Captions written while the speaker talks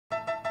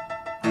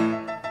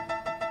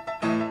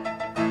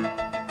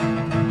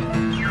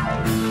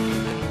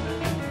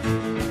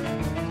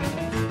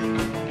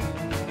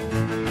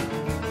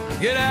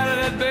Get out of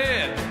that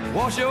bed,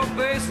 wash your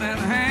face and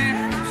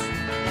hands.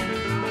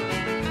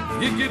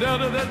 You get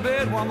out of that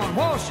bed, woman,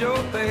 wash your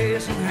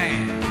face and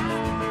hands.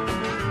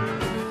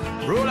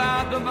 Roll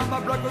out the number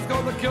breakfast,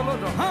 cause the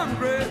killer's a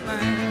hungry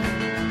man.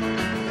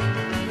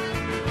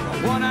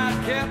 A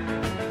one-eyed cat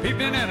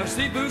peeping in a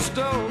seafood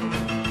stove.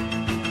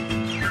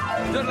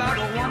 Just like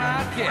a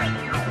one-eyed cat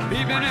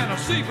peeping in a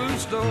seafood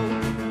stove.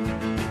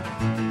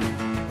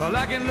 Well,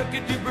 I can look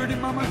at you, birdie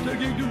mama, tell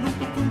you you don't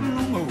put food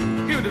no more.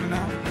 Give it to me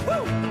now.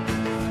 Woo!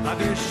 I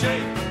do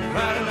shake,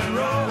 rattle, and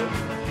roll.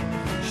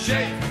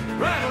 Shake,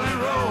 rattle, and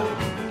roll.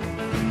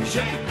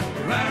 Shake,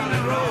 rattle,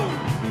 and roll.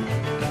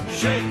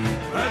 Shake,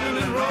 rattle,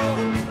 and roll.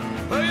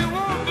 Well, you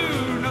won't do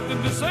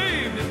nothing to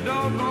save your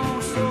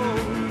doggone soul.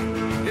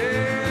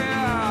 Yeah.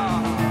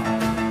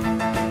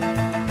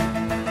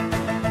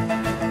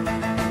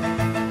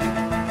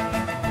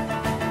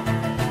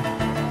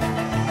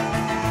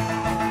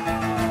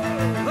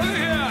 Look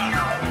here.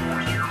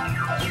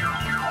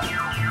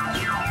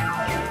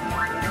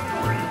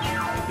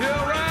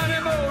 You're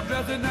riding more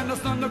dressing and the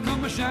sun will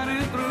come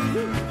shining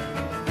through.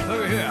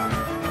 Look here.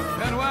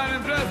 And white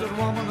and dressed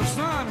woman, the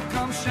sun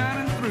comes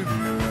shining through.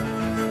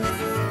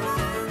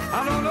 I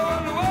don't know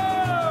what the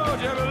world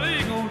you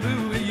really gonna do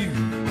with you.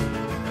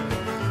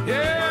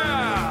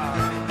 Yeah.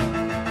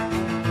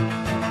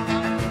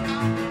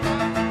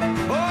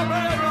 Oh,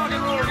 play that rock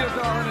and roll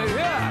guitar in there,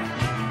 yeah.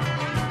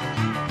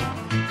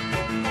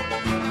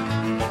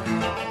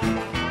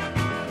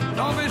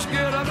 Don't be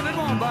scared of it, it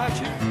won't bite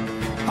you.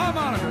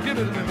 Harmonica, give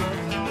it to me, brother.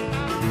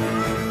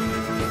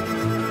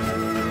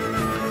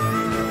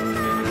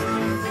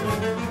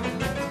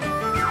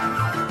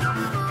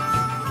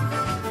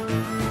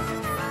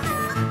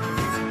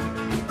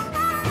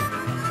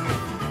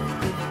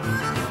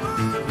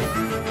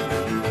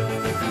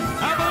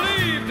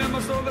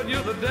 That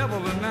you're the devil,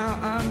 and now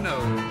I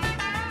know.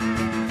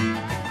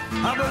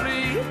 I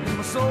believe in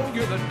my soul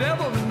you're the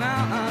devil, and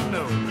now I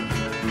know.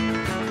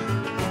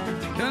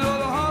 You know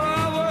the harder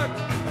I work,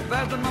 the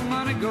faster my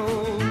money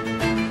goes.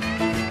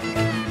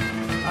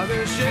 I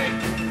will shake,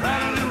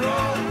 rattle, and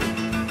roll.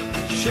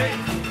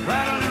 Shake,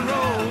 rattle, and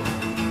roll.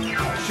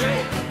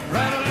 Shake,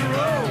 rattle, and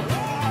roll.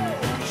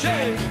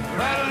 Shake,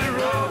 rattle, and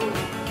roll.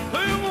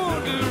 Well, you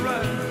won't do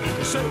right,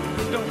 so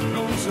don't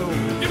go so.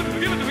 Give it to me,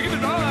 give it to me, give it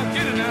to me. All right,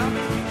 get it now.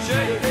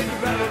 Shake,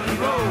 rattle, and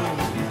roll.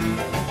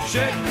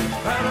 Shake,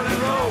 rattle, and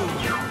roll.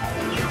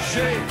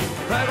 Shake,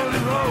 rattle,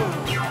 and roll.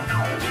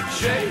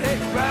 Shake,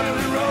 rattle,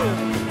 and roll.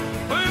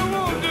 Well, you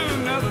won't do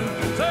nothing.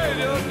 Save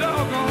your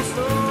doggone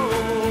soul.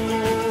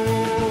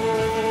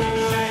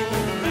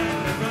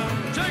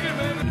 Shake it,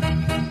 baby.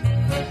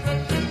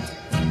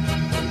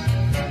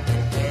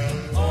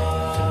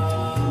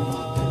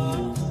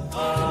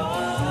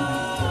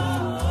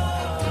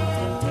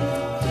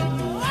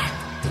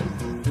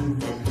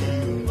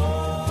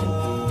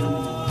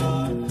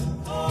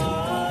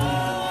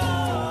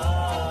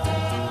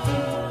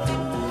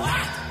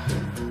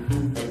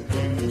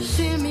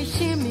 Shimmy,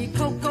 shimmy,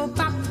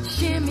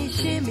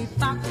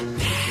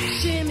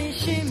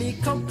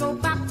 cocoa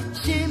pop,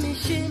 shimmy,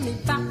 shimmy,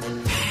 pop.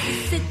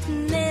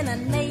 Sitting in a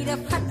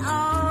native hut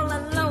all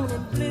alone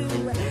and blue.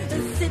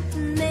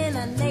 Sitting in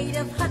a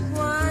native hut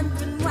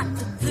wondering what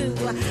to do.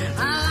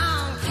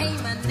 Along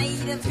came a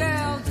native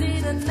girl,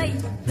 did a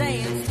native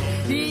dance.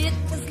 It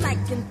was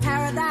like in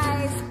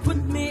paradise, put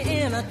me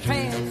in a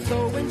trance.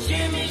 So when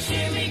shimmy,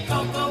 shimmy,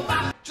 cocoa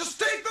pop. Just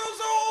take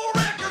those old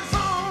records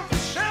off the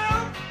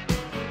shelf.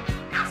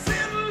 I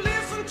sit and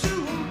listen to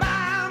them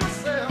by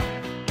myself.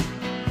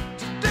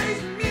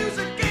 Today's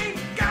music ain't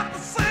got the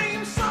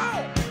same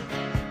soul.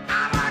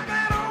 I like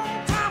that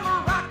old time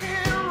rock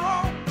and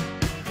roll.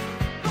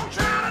 Don't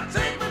try to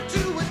take me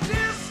to a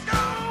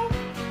disco.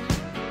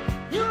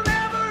 You'll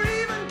never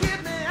even get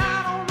me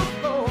out on the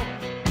floor.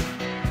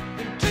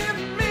 In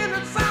 10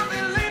 minutes I'll be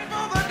late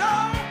for the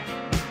door.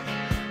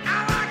 I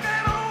like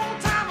that old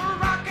time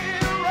rock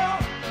and roll.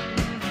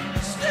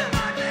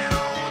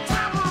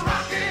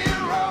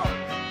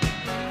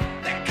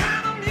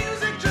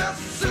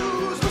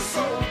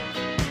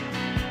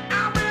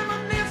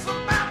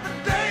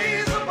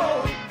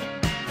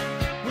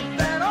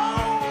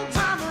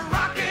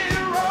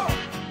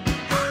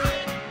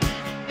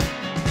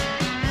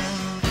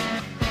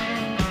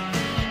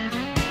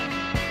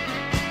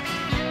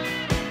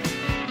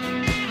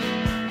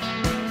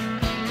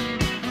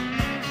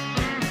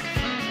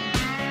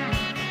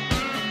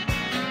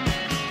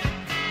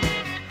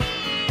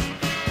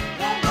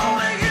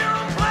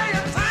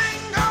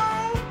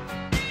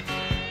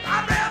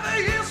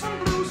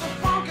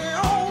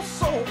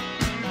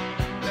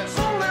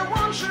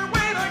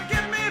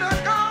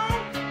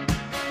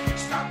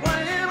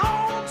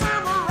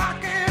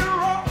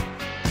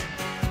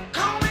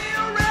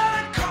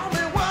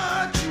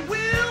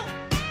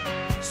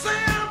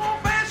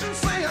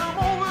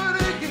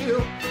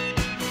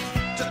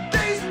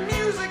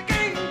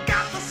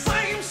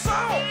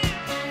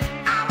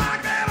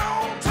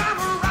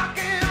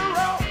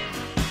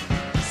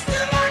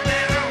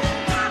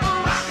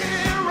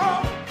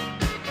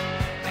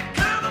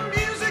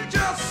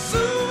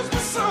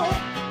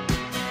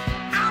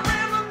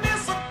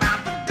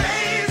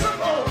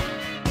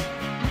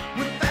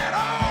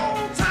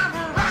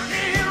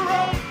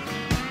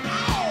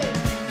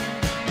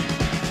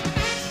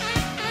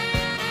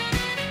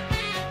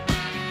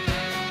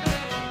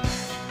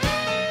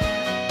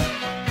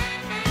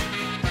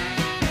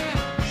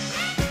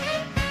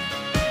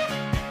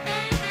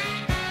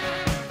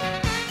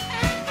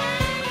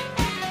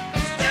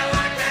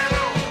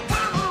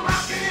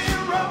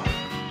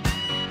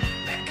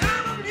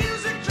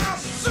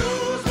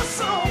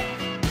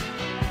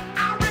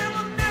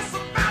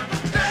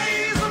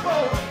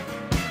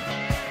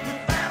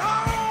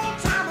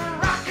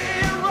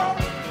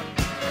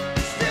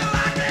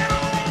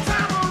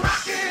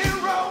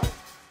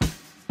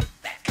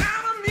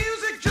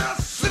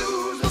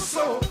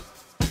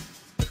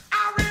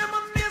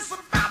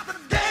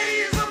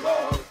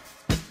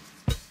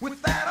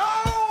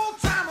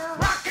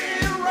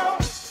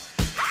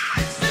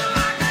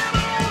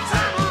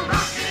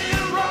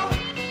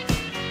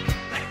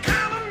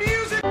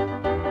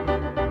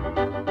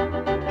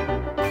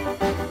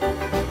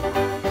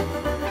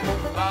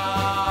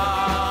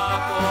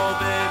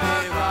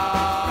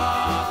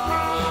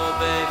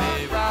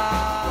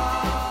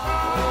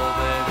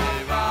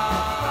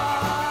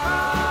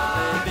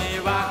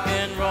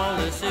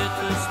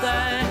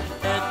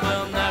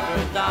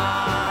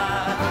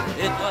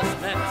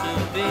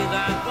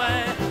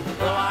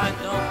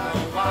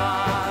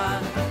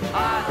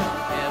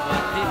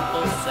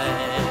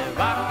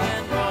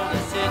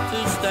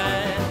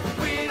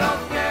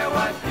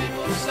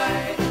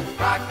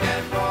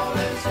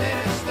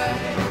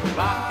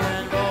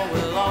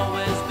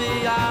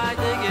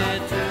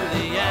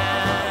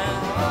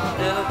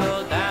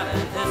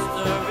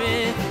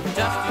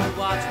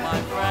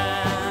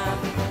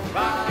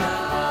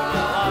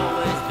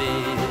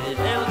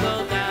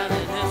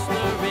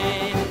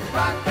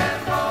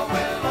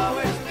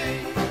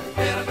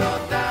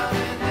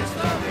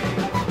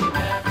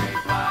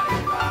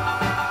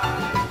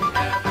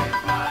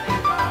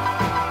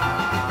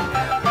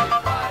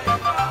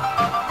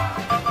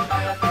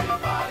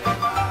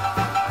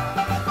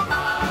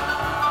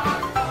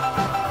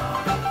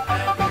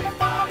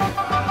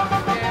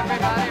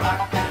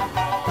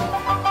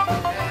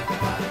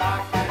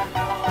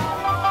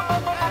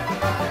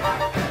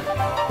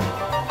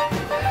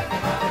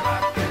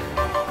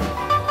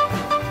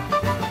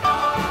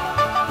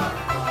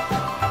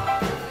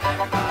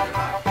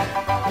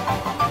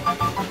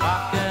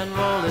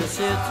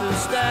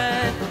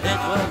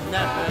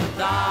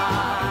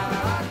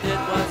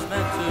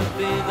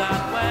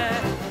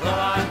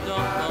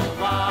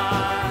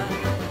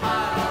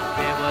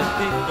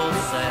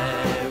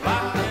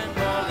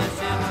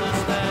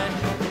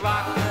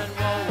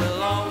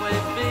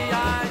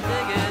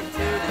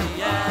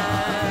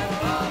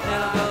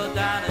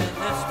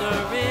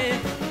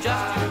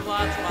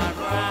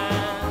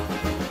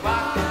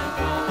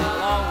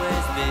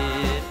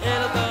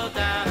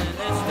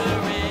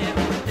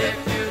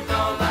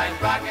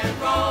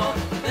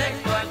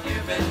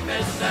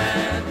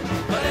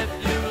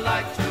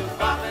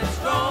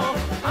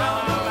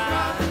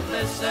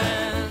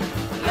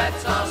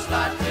 Let's all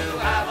start to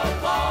have a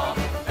ball.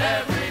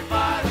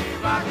 Everybody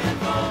rock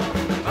and roll.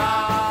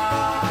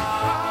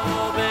 Rock,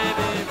 oh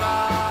baby,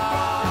 rock.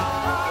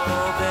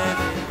 Oh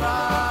baby,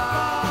 rock.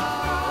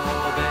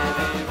 Oh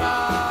baby,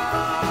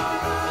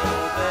 rock.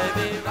 Oh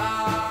baby,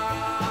 rock.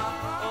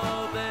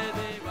 Oh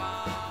baby,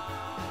 rock.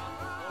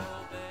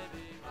 Oh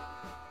baby,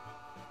 rock.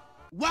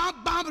 Womp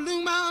bom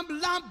balloon bom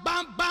bom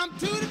bom bom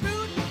to the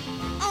boot,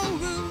 oh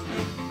root,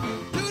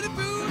 to the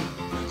boot,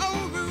 oh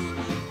root,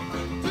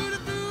 to the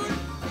boot,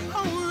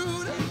 oh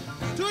root,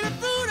 to the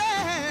boot,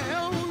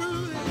 oh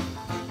root,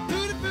 to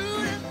the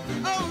boot,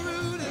 oh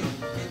root.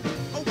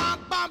 Oh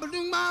womp bom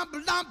balloon bom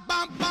bom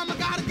bom bom. I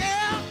got a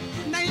girl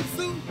named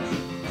Sue.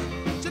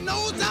 She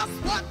knows just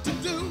what to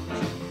do.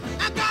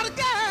 I got a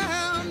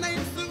girl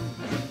named Sue.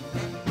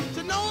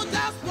 She knows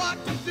just what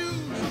to do.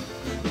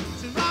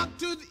 She rock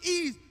to the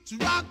east, she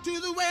rock to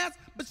the west,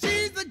 but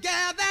she's the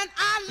gal that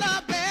I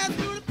love best.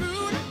 To the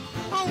booty,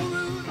 oh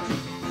Rudy,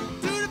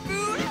 to the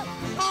booty,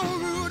 oh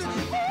Rudy,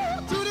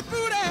 to the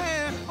booty,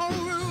 oh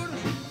Rudy,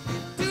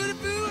 to the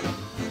booty,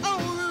 oh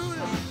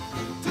Rudy,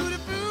 to the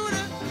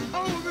booty,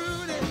 oh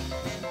Rudy.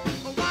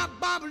 Oh wop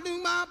bop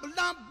loom bop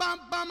bum bum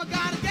bum. I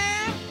got a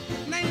gal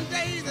named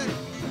Daisy.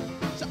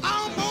 She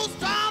almost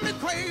drives me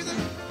crazy.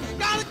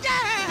 Got a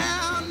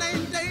gal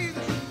named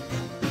Daisy.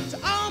 She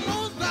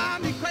almost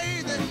drives me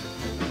crazy.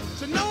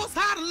 She knows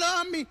how to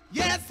love me,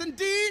 yes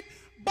indeed.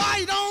 Boy,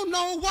 you don't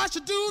know what she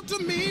do to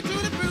me. To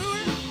the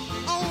booty,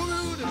 oh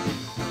Rudy,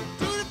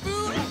 to the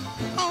booty,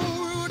 oh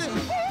Rudy,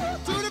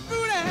 to the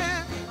booty,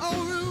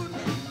 oh Rudy,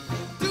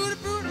 to the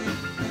booty,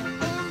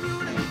 oh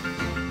Rudy,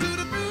 to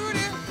the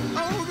booty,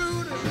 oh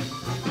Rudy.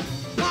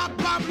 Bop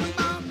bop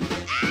bop.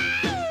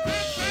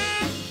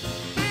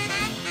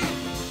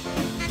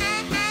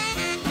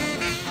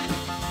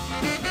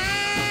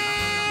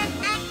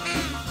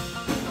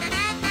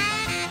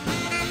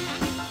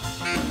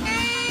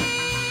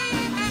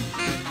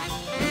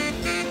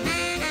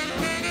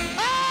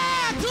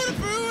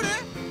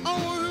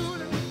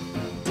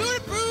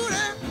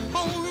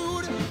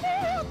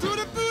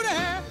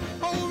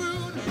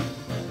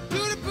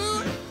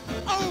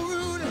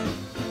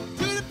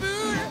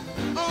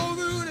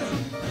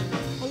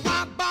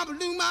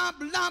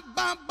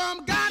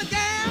 Got a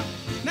gal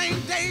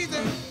named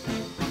Daisy.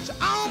 She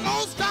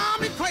almost drives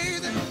me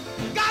crazy.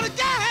 Got a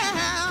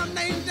gal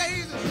named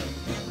Daisy.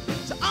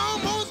 She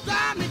almost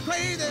drives me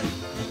crazy.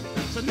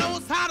 She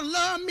knows how to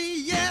love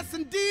me, yes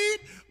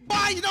indeed.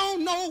 Boy, you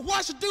don't know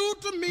what she do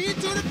to me.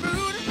 To the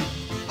booty,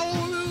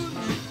 oh Rudy,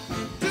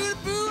 to the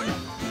booty,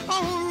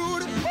 oh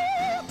Rudy,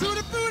 to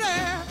the booty,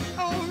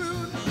 oh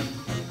Rudy,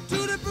 to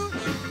the booty,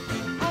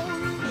 oh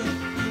Rudy,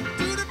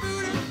 to the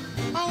booty,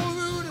 oh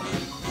Rudy.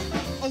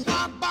 Oh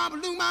wop bop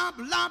loom bop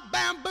lop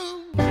bam boom.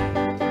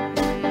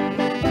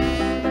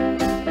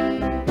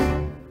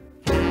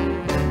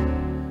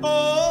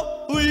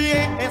 Oh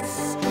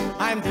yes,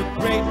 I'm the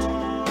great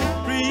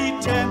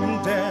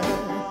pretender.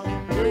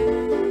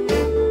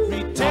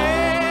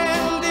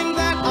 Pretending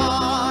that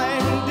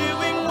I'm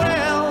doing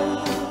well.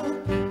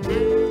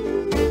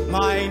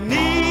 My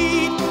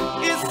need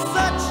is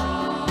such,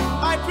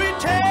 I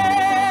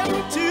pretend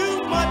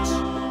too much.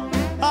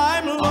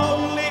 I'm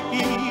lonely,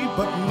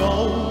 but no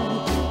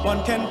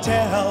one can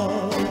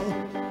tell.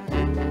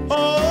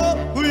 Oh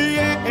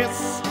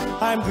yes,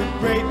 I'm the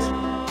great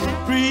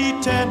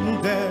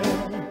pretender.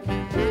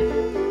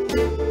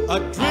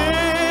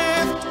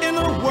 Adrift in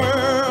a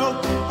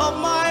world of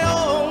my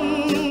own.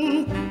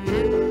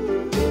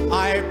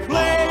 I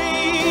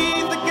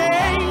play the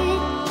game,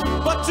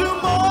 but to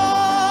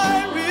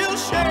my real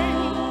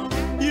shame,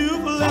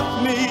 you've left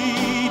me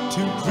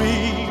to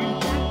dream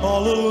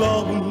all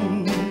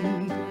alone.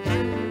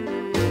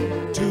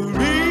 Too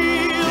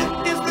real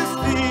is this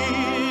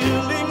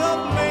feeling of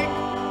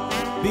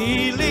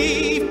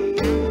make-believe.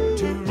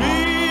 Too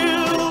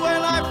real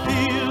when I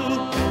feel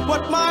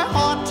what my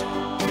heart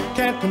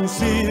can't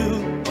conceal.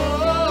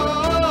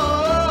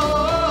 Oh,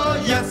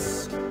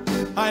 yes,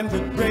 I'm the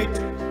great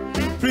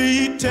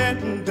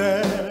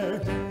pretender.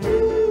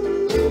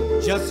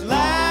 Just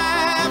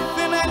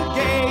laughing and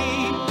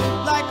gay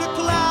like a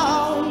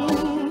clown.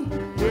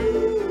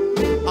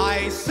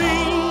 I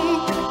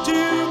seem to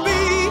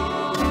be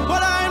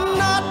what I'm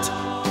not.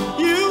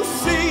 You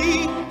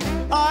see,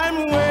 I'm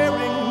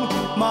wearing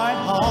my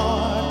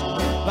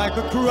heart like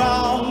a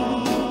crown.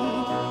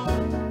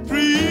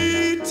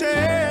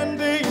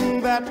 Pretending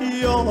that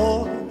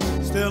you're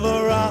still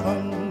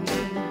around.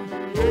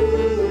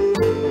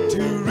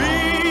 Too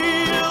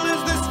real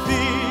is this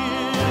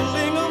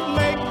feeling of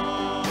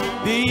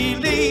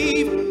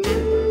make-believe.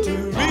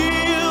 Too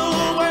real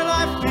when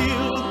I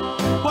feel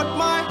what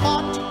my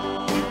heart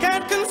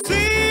can't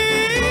conceal.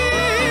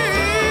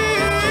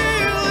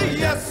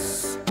 Yes,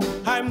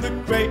 I'm the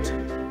great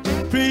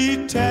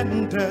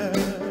pretender.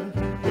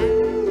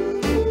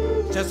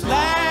 Just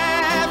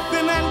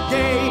laughing and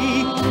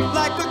gay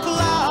like a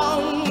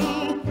clown.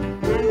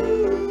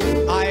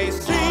 I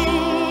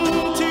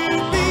seem to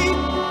be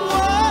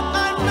what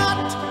I'm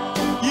not.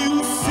 You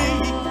see,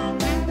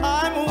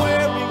 I'm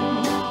wearing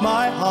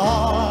my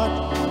heart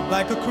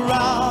like a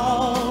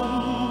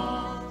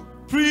crown,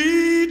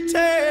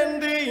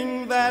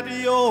 pretending that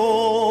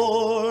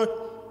you're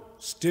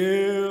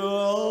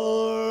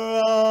still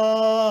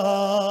around.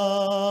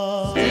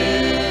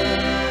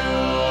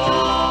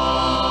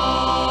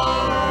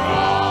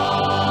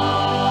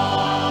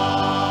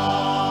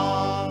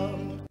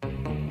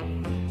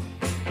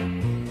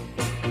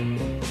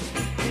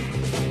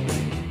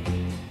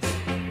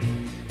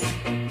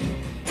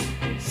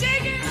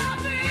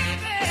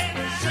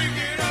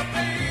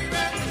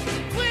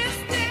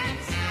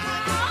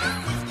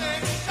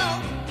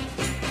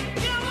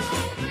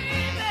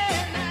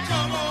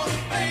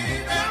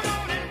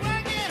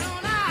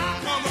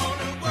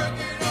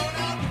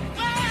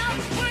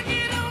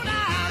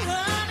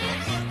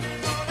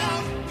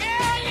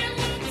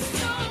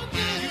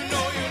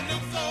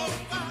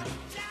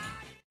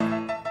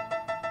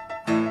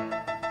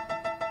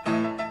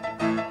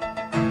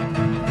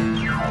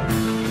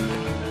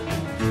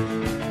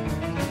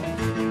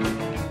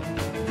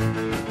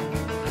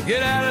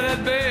 Get out of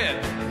that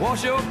bed,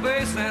 wash your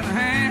face and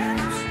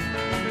hands.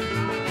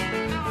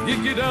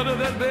 You get out of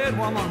that bed,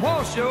 woman,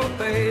 wash your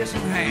face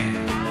and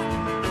hands.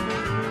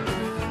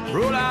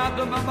 Roll out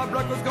the mama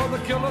breakfast, cause the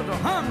killer's a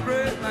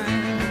hungry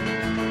man.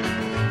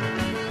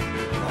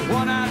 A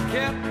one-eyed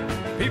cat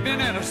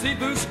peeping in a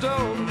seafood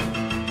store.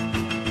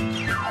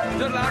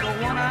 Just like a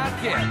one-eyed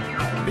cat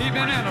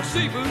peeping in a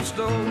seafood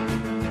store.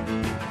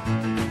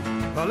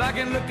 Well, I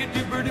can look at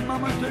you, pretty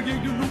mama, and tell you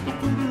you don't put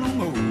food no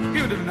more.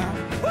 Give it to me now.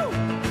 Woo!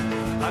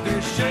 I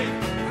do shake,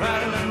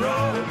 rattle, and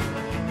roll.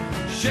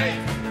 Shake,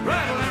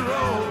 rattle, and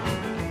roll.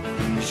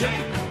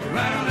 Shake,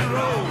 rattle, and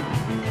roll.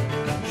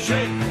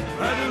 Shake,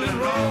 rattle, and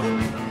roll.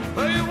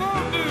 But you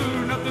won't do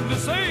nothing to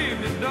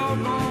save your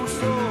doggone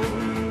soul.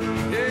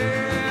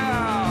 Yeah.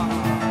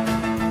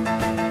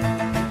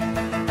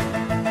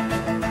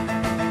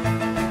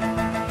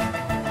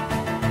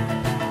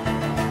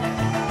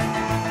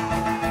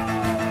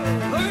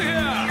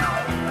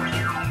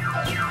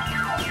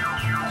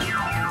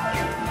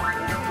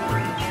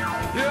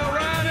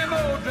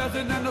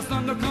 And the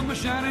sun comes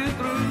shining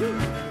through.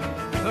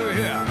 Look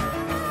here,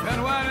 that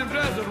white and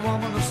dressed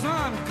woman, the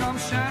sun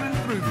comes shining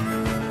through.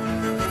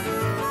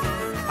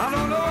 I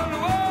don't know what the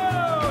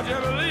world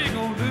Jerry Lee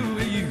gonna do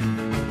with you.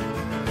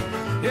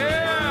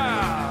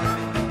 Yeah.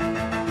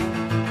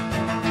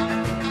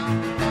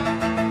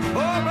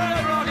 Oh, play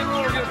that rock and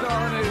roll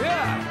guitar in it,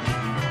 yeah.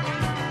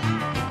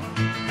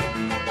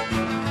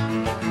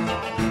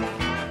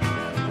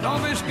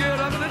 Don't be scared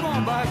of it, it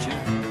won't bite you.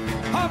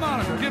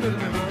 Harmonica, give it to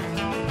me, boy.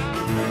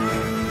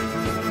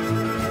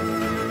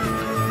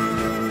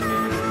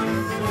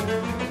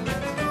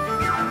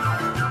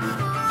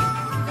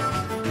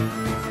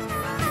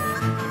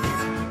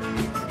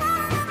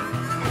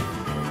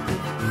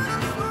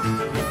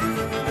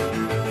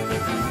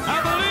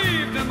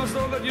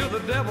 You're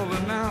the devil,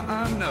 and now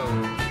I know.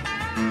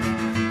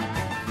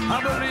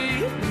 I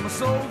believe in my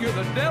soul you're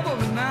the devil,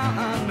 and now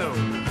I know.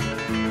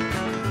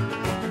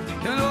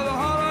 You know the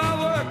harder I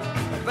work,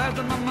 the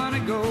faster my money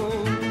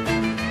goes.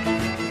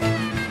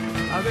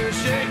 I will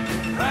shake,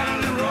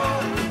 rattle, and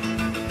roll.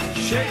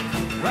 Shake,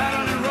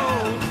 rattle, and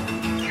roll.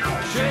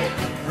 Shake,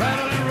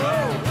 rattle, and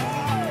roll.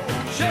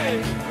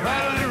 Shake,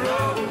 rattle, and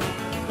roll.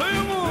 Well,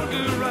 you won't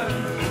do right,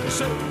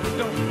 so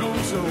don't go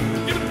so.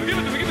 Give it to me, give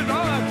it to me, give it to me.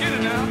 All right, get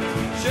it now.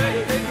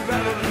 Shake,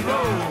 rattle, and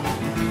roll.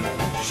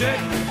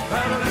 Shake,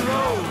 rattle, and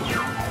roll.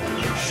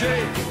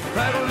 Shake,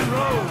 rattle, and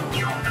roll.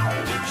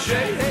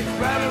 Shake,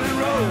 rattle, and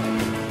roll.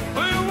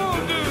 Well, you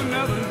won't do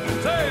nothing.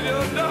 Save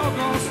your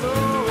doggone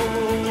soul.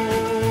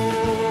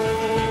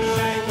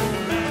 Shake,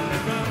 rattle,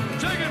 and roll.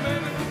 Shake it,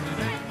 baby.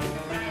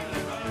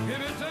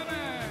 Give it to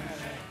me.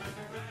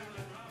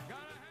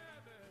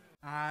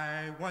 I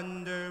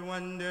wonder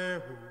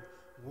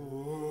who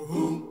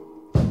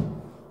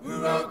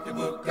wrote the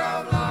book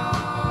of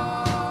love?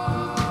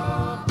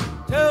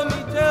 Tell me,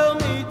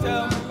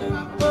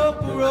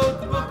 who wrote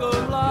the book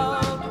of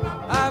love?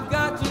 I've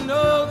got to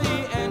know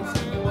the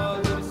answer.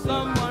 Was it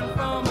someone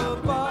from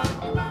above?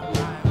 I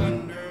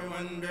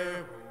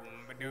wonder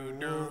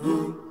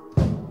who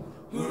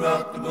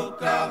wrote the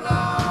book of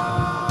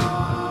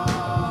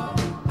love?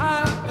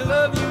 I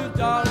love you,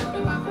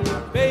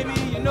 darling, baby,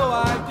 you know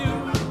I do.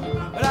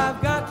 But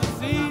I've got to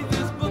see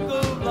this book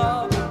of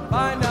love,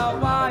 find out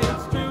why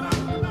it's true.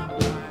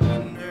 I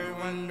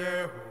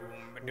wonder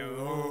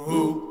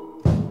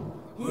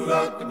who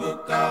wrote the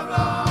book of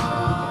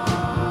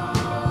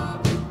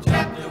love?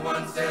 Chapter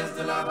 1 says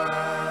the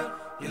lover,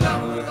 you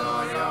love her with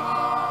all your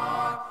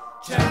heart.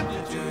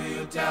 Chapter 2,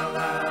 you tell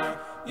her,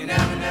 you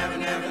never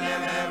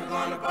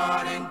gonna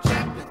part. In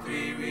chapter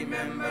 3,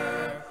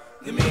 remember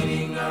the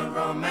meaning of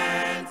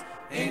romance.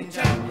 In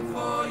chapter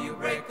 4, you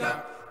break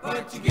up,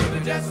 but you give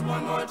her just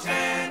one more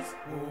chance.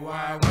 Oh,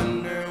 I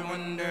wonder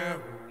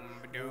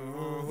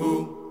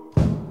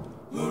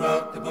who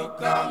wrote the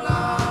book of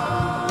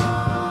love?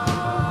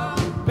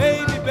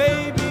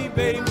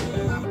 Baby,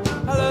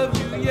 I love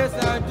you, yes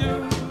I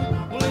do.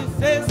 Well, it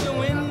says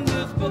so in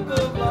this book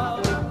of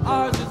love,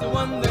 ours is the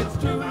one that's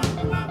true.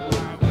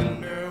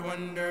 I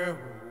wonder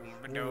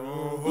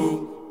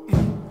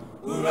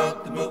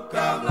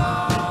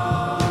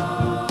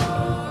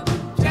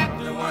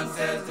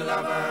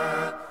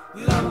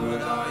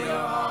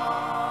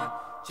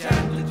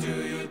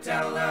you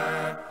tell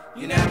her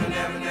you never,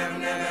 never, never,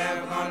 never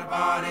ever gonna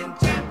part? In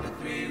chapter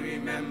 3,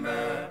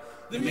 remember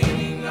the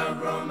meaning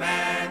of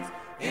romance.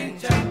 In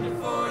chapter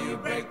 4, you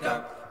break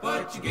up,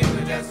 but you give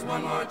her just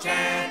one more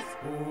chance.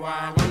 Oh,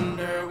 I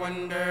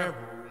wonder,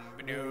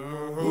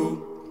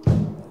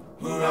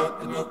 who wrote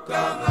the book of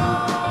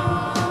love?